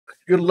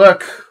Good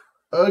luck,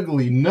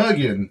 Ugly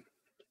Nuggin.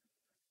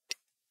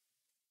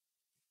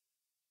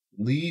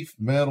 Leaf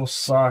Metal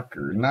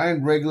Soccer.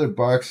 9 regular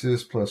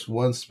boxes plus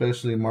 1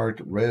 specially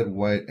marked red,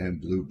 white, and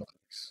blue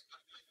box.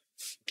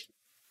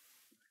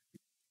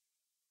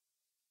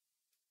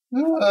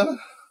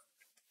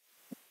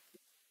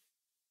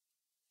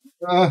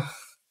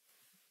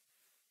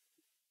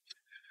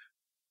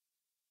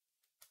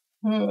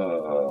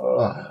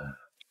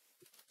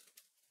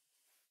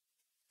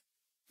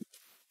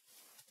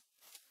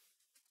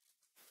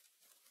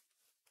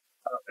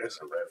 Oh, there's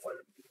a red, white,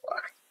 and blue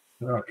box.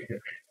 Okay.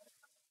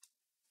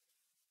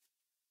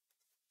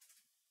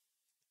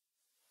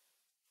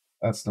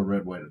 That's the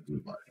red, white, and blue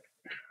box.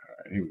 All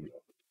right, here we go.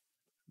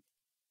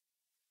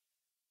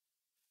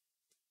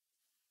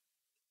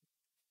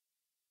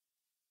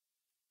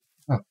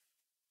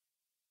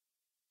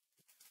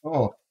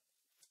 Oh.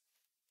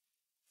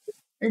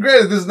 And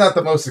granted, this is not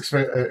the most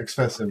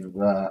expensive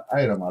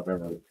item I've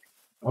ever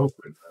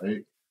opened,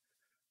 right?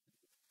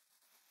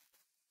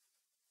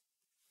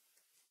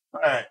 All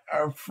right,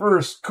 our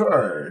first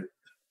card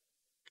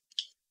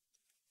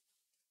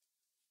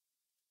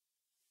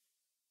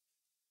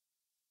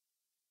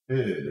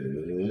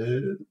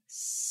is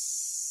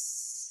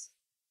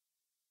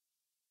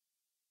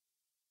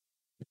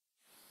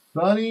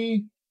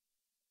Sonny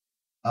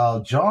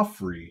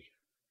Al-Joffrey,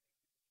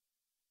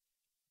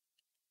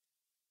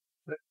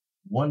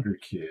 Wonder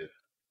Kid,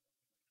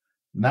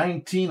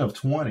 19 of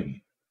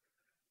 20.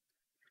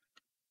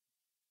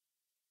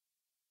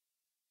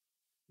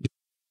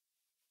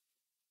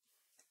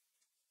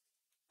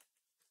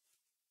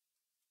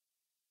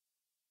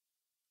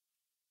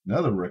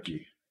 Another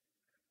rookie.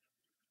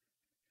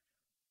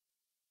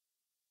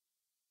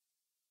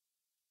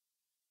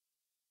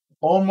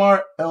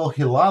 Omar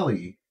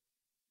El-Hilali,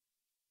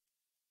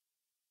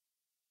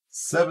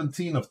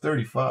 17 of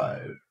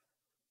 35.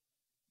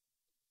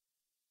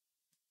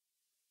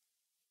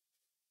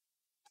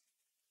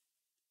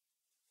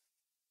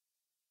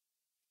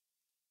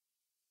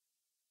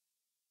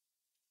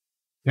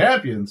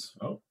 Champions.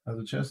 Oh, has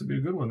a chance to be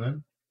a good one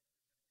then.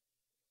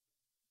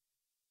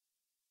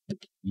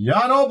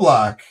 Jan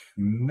Oblak.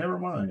 Never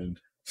mind.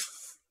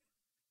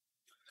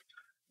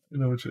 You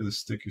know which way the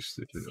sticker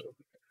stick is.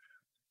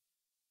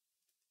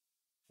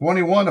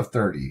 21 of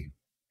 30.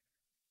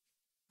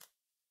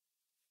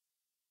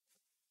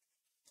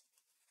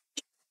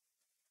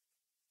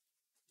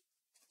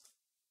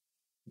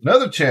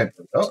 Another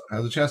champion. Oh,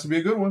 has a chance to be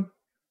a good one.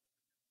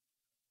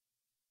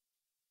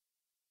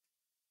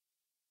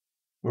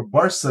 For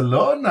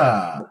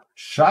Barcelona,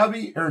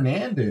 Xavi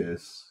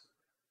Hernandez.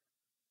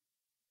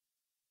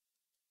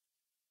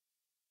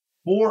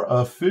 4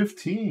 of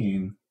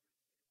 15.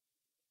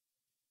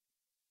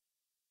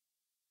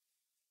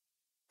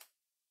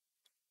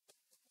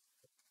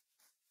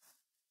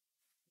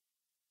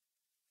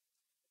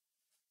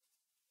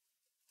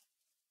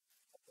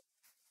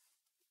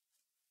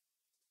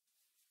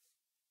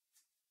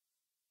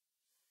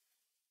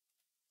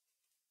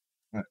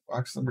 All right,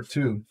 box number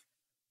 2.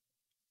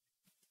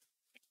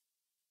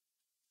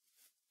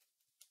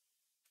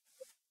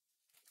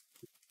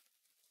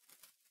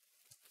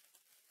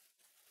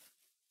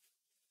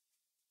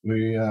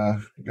 We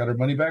got our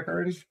money back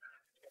already?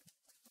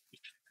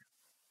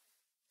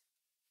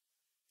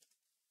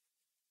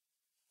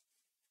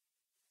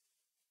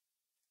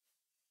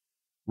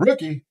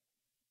 Rookie.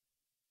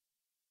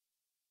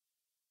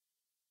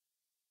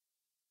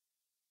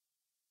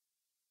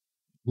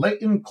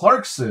 Leighton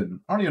Clarkson.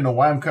 I don't even know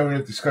why I'm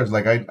covering up these cards.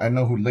 Like, I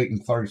know who Leighton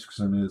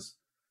Clarkson is.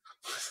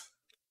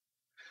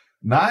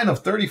 9 of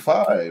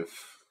 35.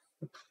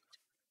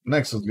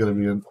 Next is going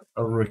to be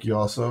a rookie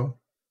also.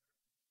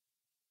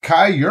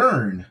 Kai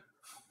Yern.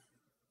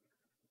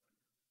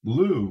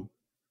 Blue.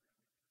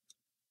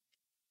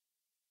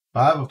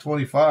 5 of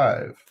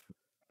 25.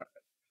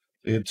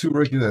 They had 2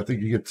 rookies. I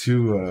think you get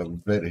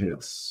 2 vet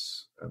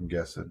hits, I'm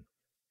guessing.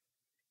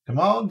 Come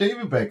on,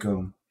 David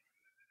Beckham.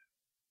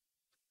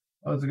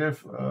 Oh, it's a guy.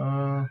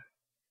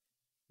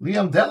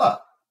 Liam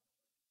Della.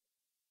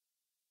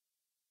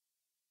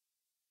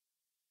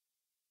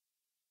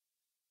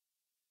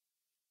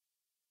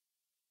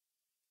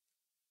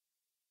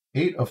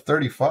 Eight of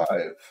 35.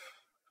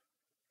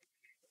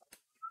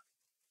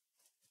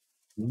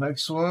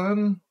 Next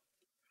one.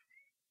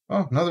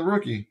 Oh, another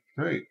rookie.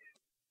 Great.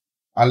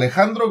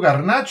 Alejandro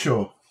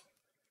Garnacho.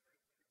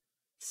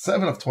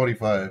 7 of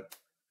 25.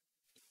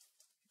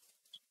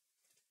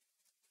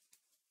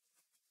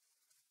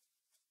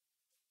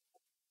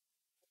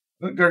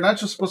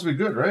 Garnacho's supposed to be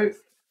good, right?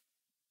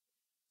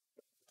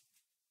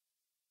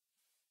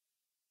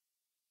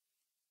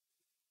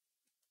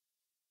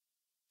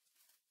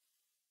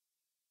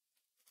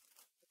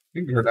 I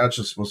think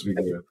Garnacho's supposed to be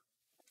good.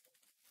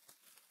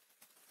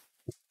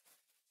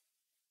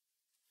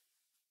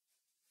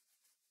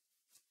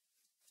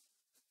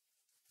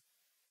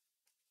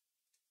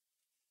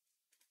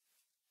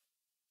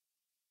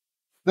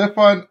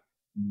 Stefan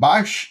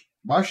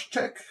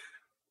Bashchek.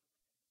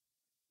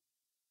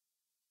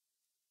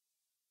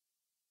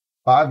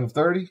 5 of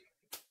 30.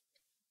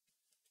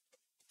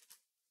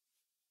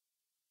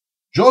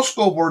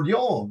 Josko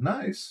Bordiol.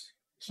 Nice.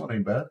 This one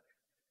ain't bad.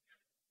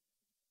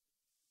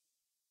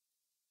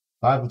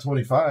 5 of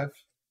 25.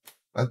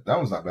 That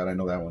one's not bad. I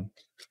know that one.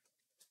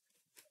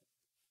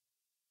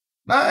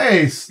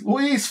 Nice.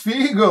 Luis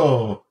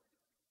Figo.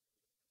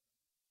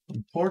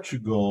 From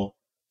Portugal.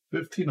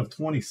 15 of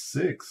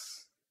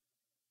 26.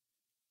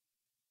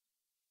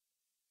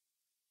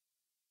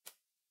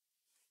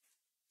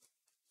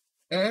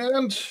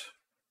 And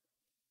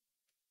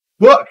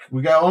look,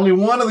 we got only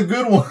one of the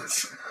good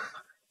ones.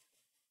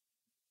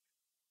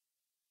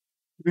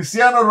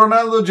 Cristiano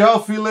Ronaldo,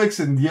 João Felix,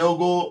 and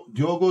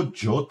Diogo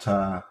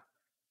Jota.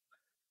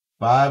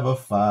 5 of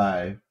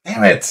 5.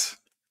 Damn it.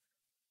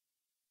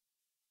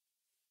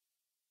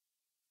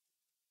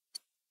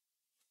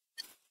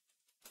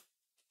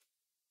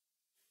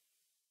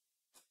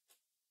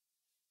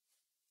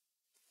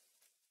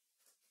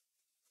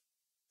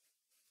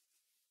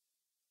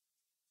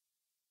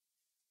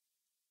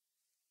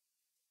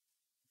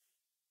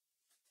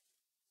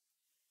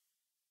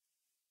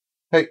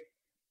 Hey.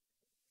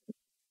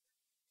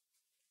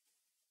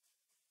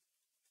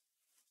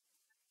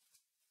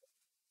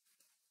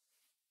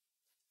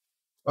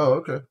 Oh,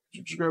 okay.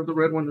 Just grab the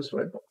red one this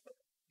way.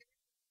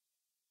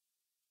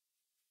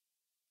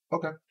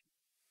 Okay.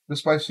 The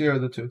spicier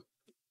of the two.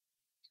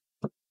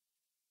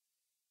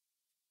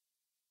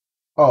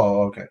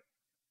 Oh, okay.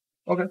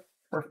 Okay.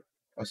 Perfect.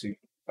 I see.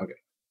 Okay.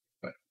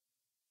 Bye.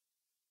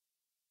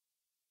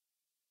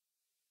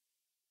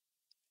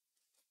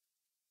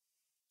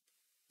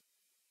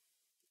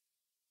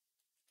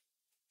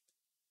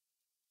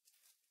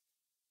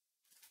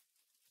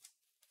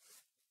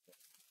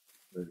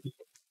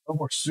 No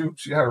more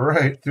soups. Yeah,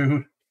 right,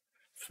 dude.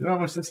 You know how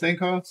much this thing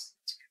costs?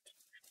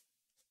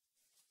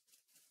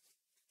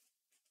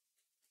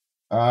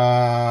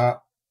 Zidane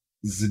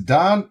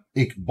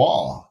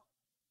Iqbal.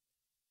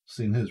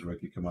 Seen his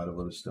rookie come out of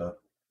other stuff.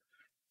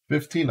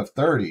 15 of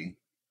 30.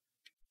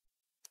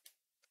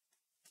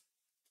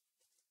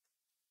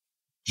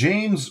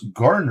 James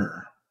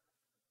Garner.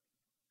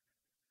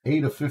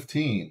 8 of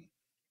 15.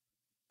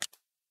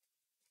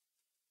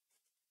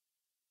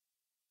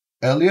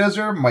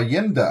 Eliezer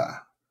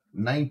Mayenda.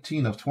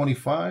 19 of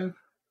 25.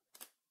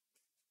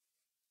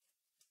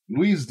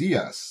 Luis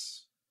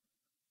Diaz.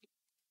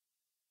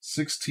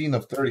 16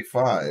 of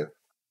 35.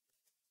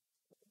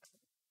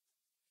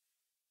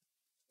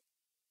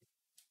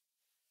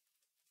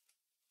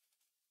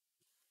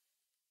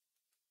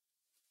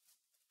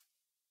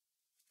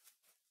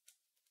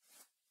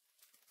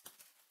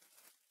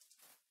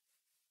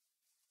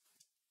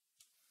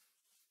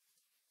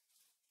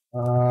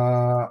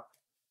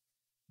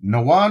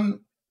 Nawan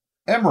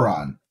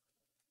Emeron.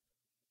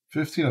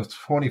 15 of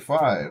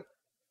 25.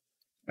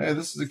 Hey,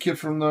 this is the kid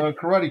from the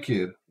Karate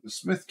Kid. The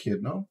Smith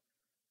kid, no?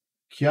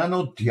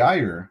 Keanu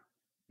Dyer.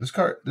 This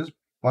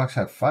box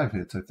had 5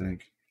 hits, I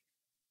think.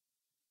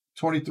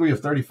 23 of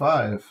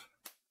 35.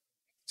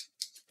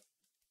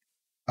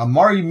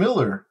 Amari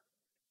Miller.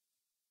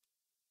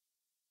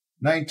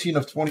 19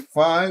 of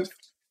 25.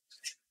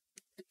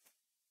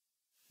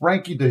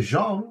 Frankie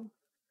DeJong.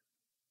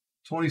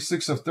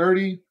 26 of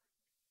 30.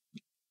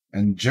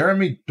 And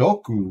Jeremy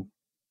Doku.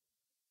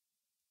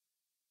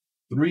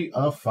 3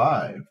 of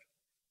 5.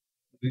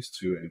 These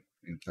two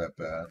ain't that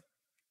bad.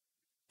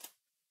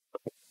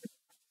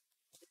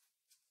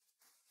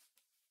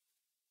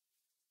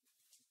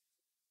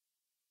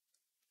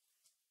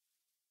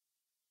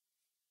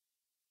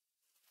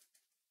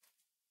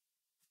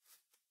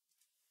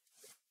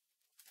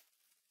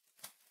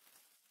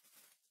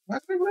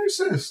 That's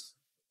racist.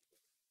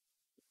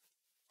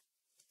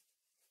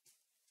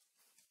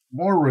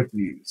 More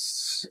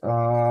rookies.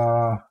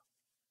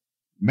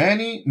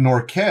 Manny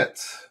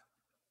Norquette.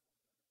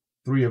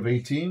 3 of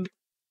 18.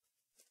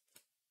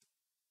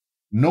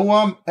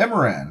 Noam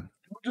Emeran.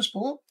 We just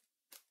pull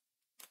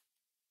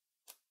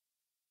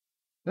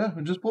him? Yeah,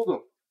 we just pulled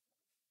him.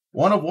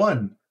 1 of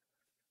 1.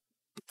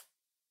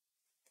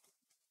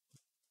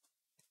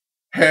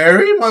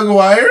 Harry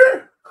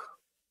Maguire.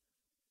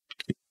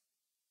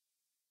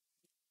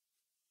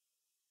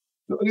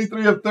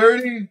 23 of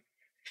 30.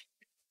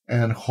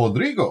 And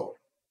Rodrigo.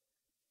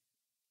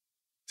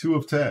 2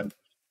 of 10.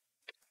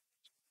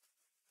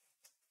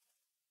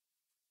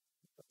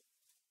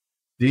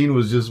 Dean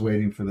was just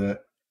waiting for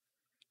that.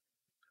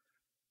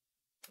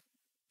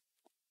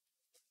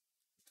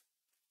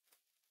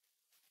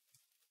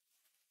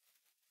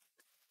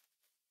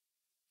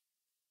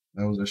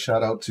 That was a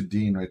shout out to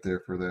Dean right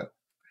there for that.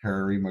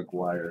 Harry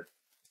Maguire.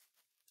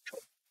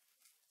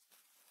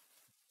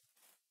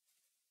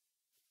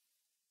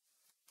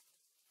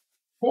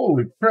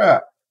 Holy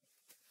crap.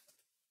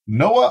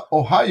 Noah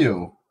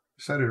Ohio.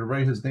 Decided to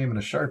write his name in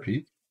a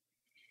Sharpie.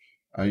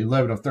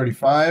 11 of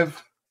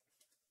 35.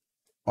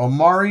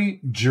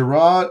 Omari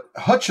Gerard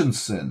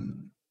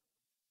Hutchinson.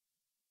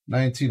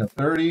 19 of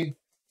 30.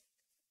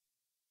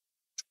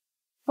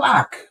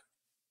 Fuck.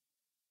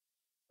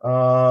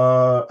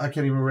 I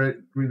can't even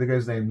read the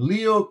guy's name.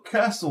 Leo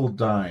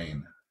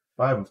Castledine.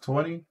 5 of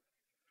 20.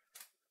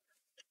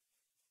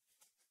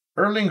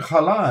 Erling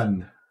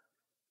Haaland.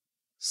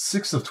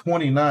 6 of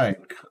 29.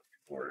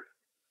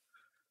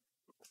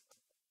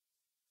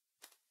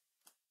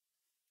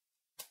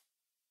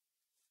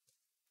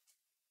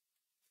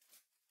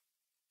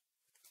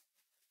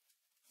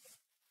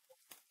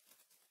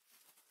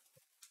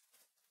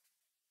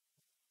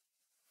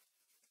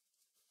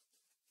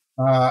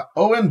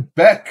 Owen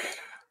Beck.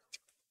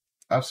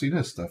 I've seen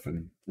his stuff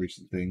in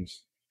recent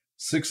things.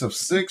 6 of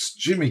 6.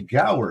 Jimmy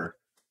Gower.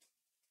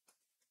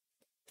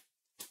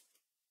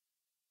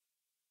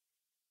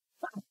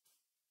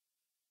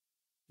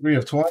 Three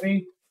of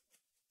 20.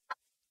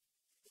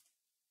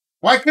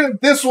 Why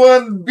couldn't this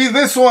one be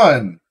this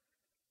one?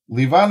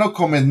 Livano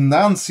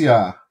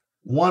Comendancia.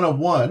 1 of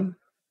 1.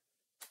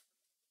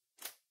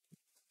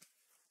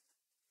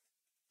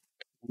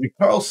 Rick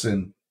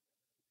Carlson.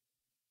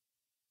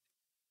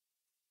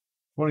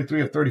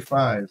 23 of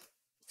 35.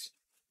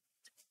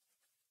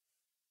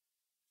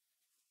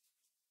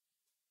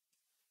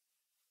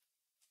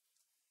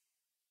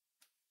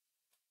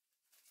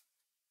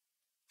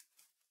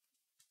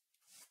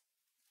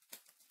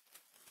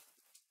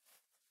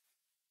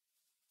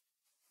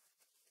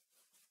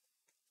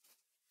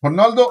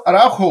 Ronaldo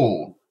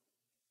Araujo.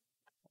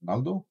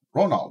 Ronald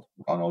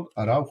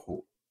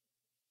Araujo.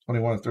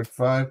 21 of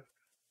 35.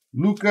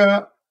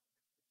 Luka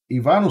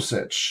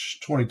Ivanovic.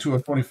 22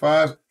 of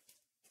 25.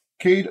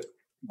 Cade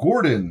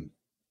Gordon.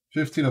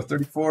 15 of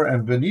 34.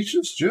 And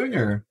Vinicius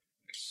Jr.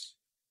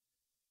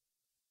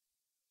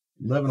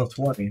 11 of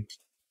 20.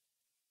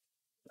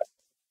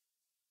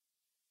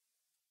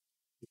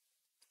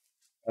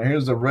 And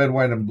here's the red,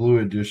 white, and blue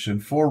edition.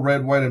 4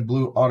 red, white, and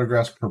blue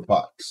autographs per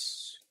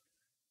box.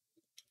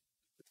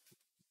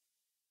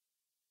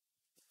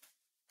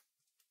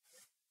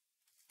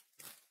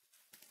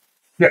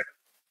 Yeah.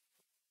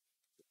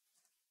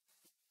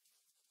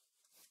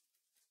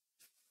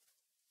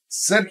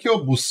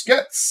 Sergio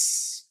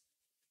Busquets.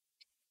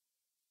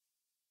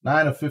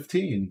 9 of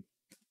 15.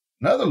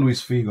 Another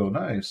Luis Figo.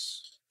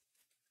 Nice.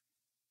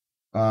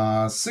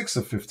 6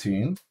 of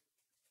 15.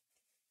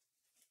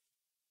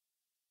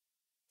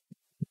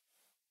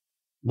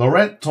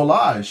 Laurent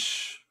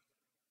Tolage.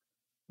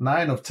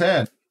 9 of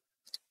 10.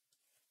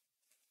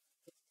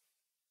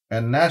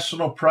 And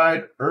National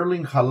Pride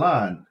Erling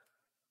Haaland.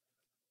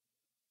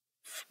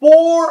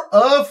 4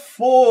 of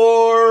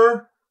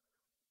 4.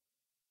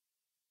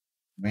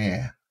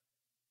 Man.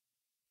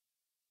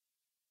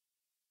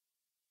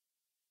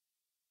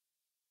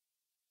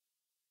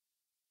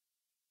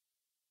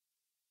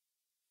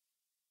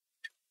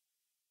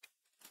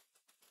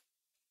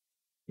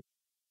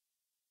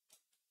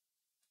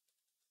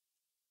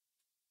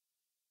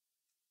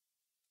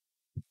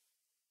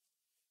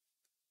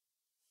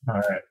 All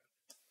right.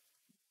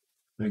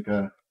 I think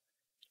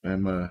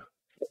I'm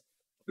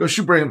go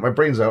shoot my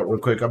brains out real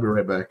quick. I'll be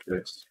right back,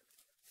 guys.